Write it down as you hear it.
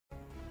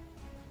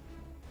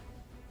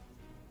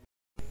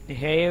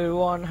Hey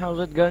everyone, how's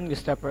it going?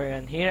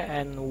 Gestaporayhan here,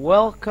 and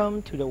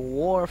welcome to the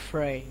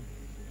Warframe.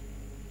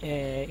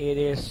 It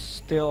is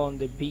still on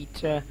the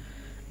beta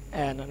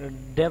and under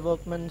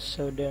development,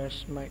 so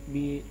there's might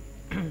be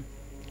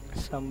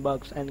some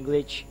bugs and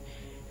glitch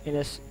in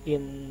this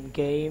in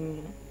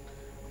game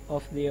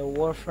of the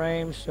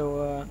Warframe.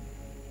 So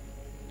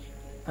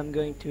I'm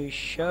going to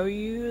show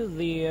you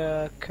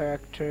the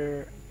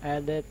character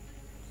edit.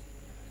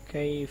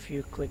 Okay, if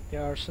you click the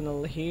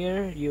arsenal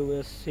here, you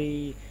will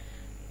see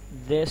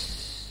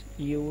this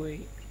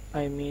UI,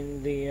 I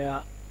mean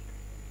the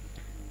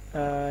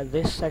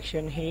this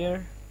section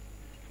here.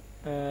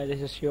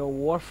 This is your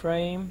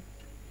Warframe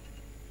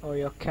or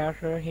your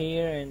character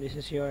here, and this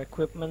is your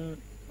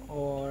equipment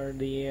or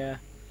the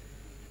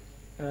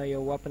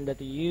your weapon that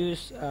you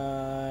use.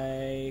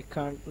 I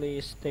currently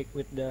stick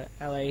with the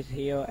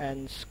LATO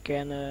and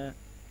scanner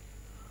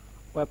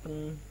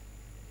weapon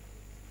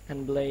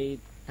and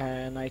blade,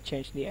 and I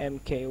changed the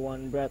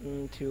MK1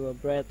 Breton to a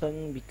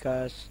Breton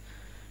because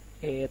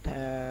it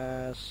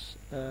has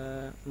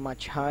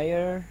much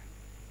higher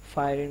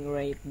firing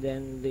rate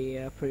than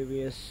the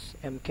previous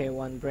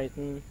MK1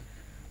 Breton,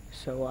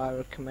 so I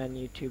recommend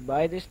you to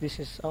buy this. This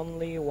is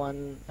only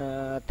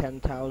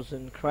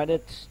 10,000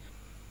 credits.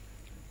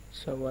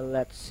 So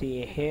let's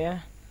see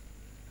here.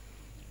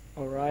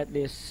 Alright,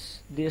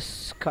 this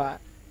card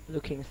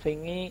looking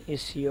thingy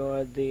is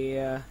your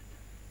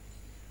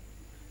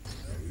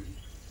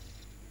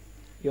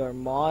your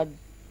mod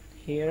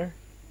here.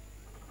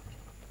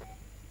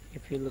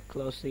 If you look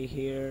closely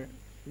here,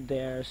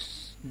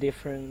 there's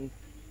different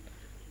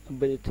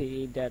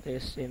ability that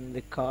is in the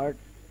card.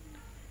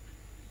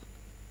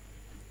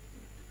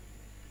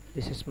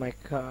 This is my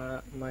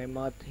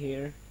mod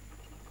here.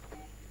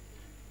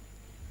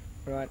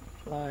 Right,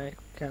 apply,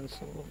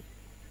 cancel,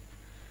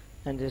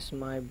 and this is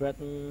my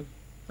button.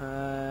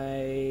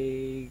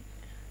 My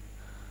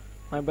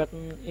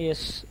button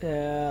is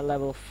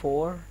level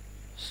 4,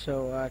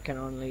 so I can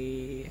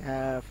only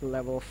have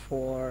level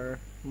 4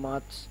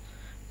 mods.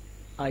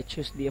 I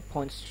choose the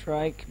point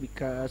strike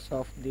because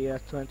of the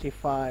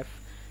 25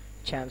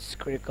 chance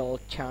critical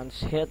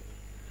chance hit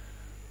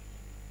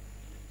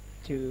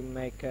to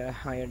make a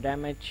higher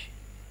damage.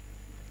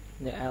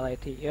 The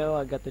LATO,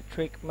 I got the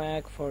trick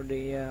mag for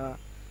the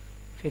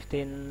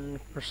 15%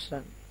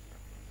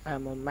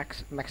 ammo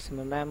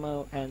maximum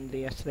ammo, and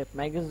the slip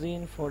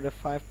magazine for the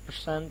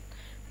 5%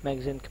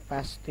 magazine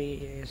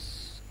capacity.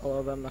 Is all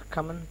of them are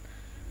common.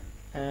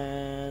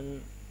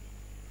 And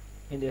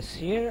in this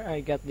here I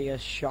got the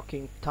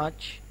shocking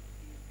touch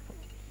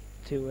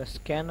to a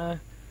scanner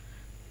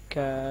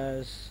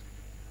because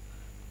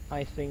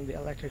I think the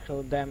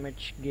electrical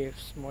damage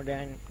gives more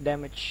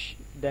damage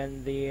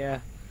than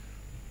the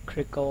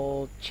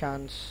critical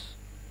chance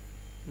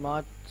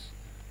mod.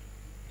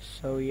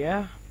 So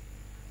yeah,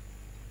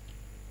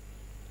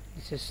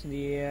 this is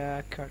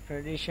the character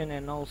edition,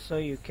 and also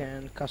you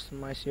can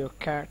customize your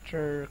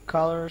character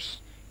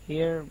colors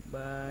here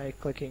by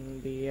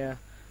clicking the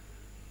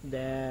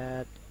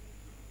that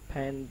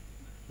pen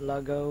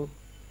logo,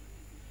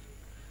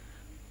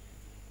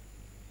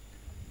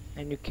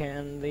 and you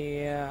can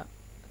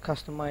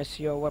customize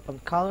your weapon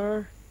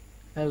color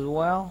as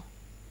well.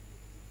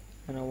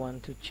 And I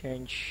want to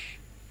change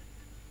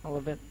all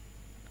of it.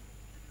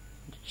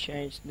 To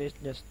change this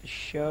just to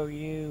show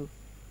you,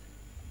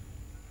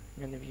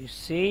 and if you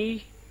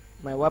see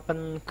my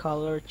weapon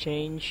color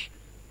change,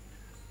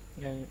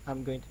 and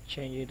I'm going to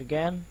change it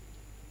again.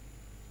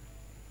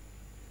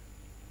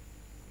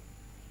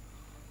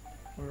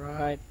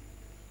 Right,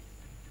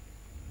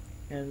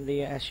 and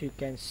as you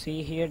can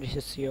see here, this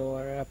is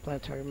your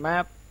planetary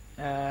map.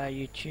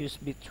 You choose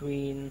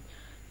between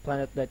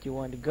planet that you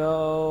want to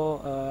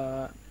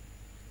go.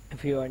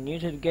 If you are new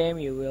to the game,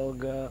 you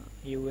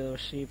will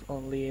receive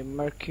only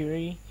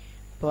Mercury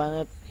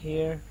planet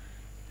here.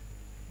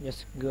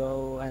 Just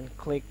go and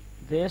click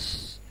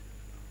this,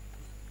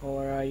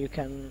 or you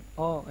can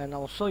and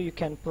also you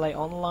can play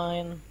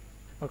online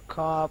or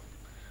co-op,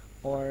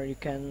 or you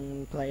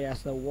can play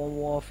as the Lone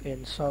Wolf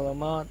in solo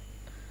mode.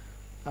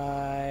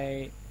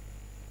 I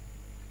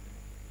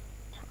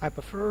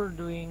prefer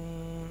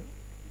doing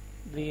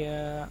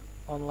the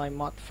online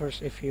mod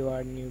first if you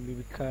are newbie,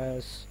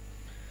 because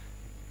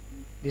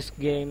this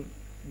game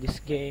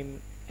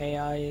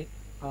AI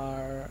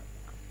are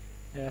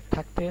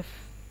tactive.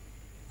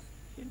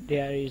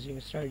 They are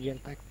using strategy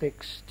and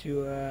tactics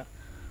to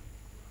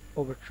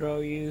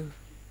overthrow you.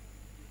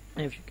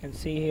 And if you can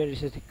see here,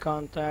 this is the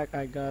contact.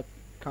 I got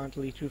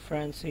currently 2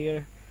 friends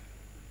here,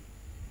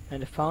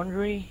 and the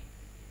foundry.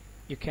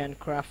 You can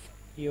craft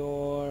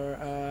your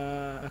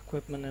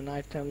equipment and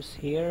items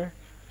here.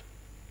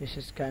 This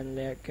is kind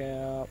of like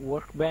a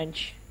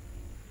workbench.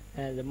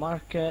 And the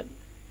market,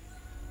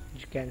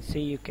 you can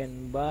see you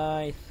can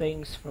buy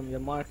things from the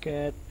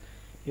market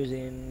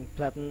using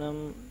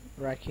platinum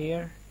right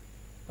here.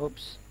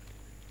 Oops,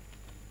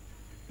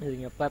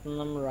 using your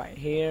platinum right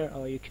here,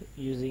 or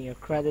using your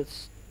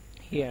credits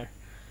here.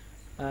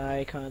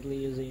 I currently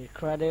using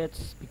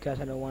credits because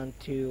I don't want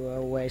to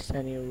waste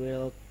any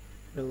real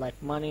real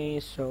life money.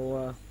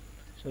 So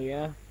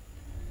yeah,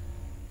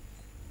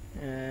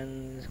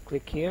 and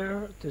click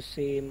here to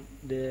see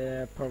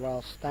the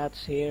profile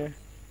stats here.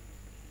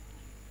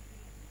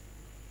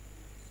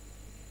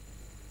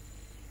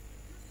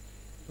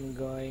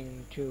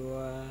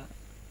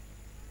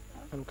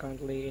 I'm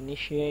currently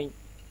initiate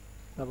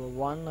level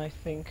 1, I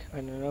think. I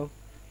don't know.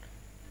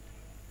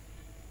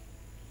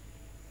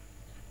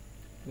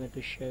 I'm going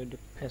to show the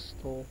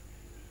pistol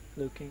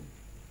looking.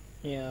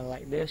 Yeah,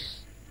 like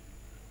this.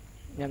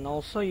 And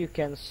also you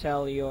can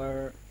sell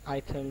your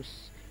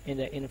items in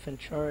the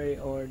inventory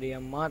or the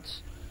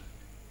mods.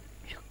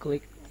 You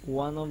click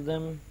one of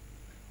them,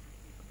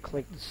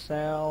 click the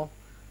sell,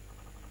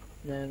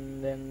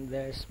 then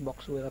this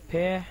box will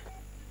appear.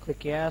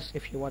 Click yes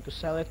if you want to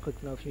sell it,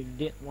 click no if you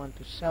didn't want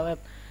to sell it,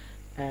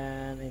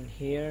 and in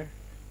here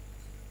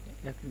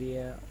at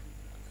the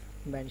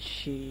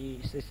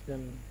Banshee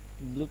system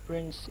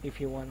blueprints,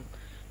 if you want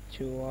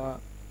to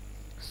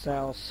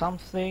sell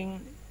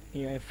something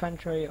in your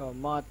inventory or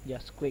mod,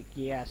 just click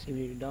yes. If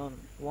you don't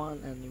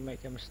want and you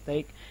make a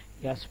mistake,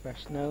 yes,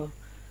 press no.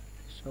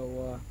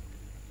 So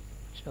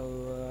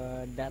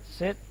that's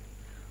it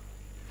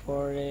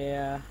for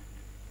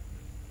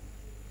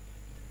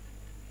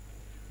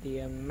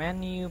the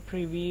menu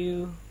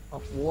preview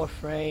of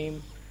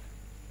Warframe.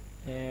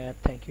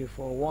 Thank you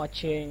for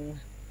watching.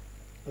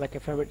 Like a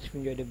favorite if you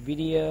enjoyed the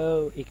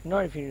video,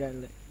 ignore if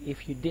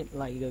you didn't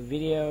like the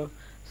video,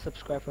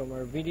 subscribe for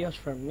more videos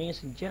from me,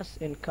 suggest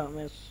in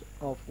comments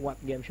of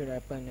what game should I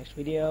play next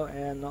video,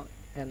 and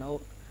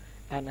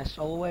as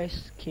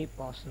always, keep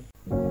awesome.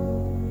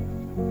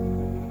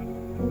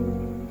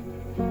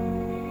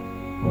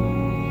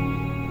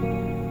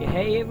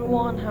 Hey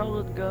everyone,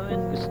 how's it going?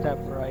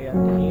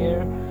 Gestaporayhan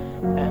here,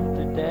 and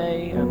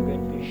today I'm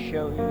going to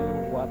show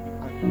you what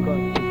I'm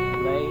going to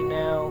play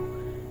now.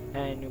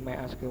 And you may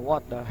ask me,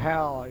 what the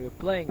hell are you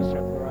playing,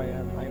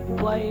 Gestaporayhan? I'm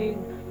playing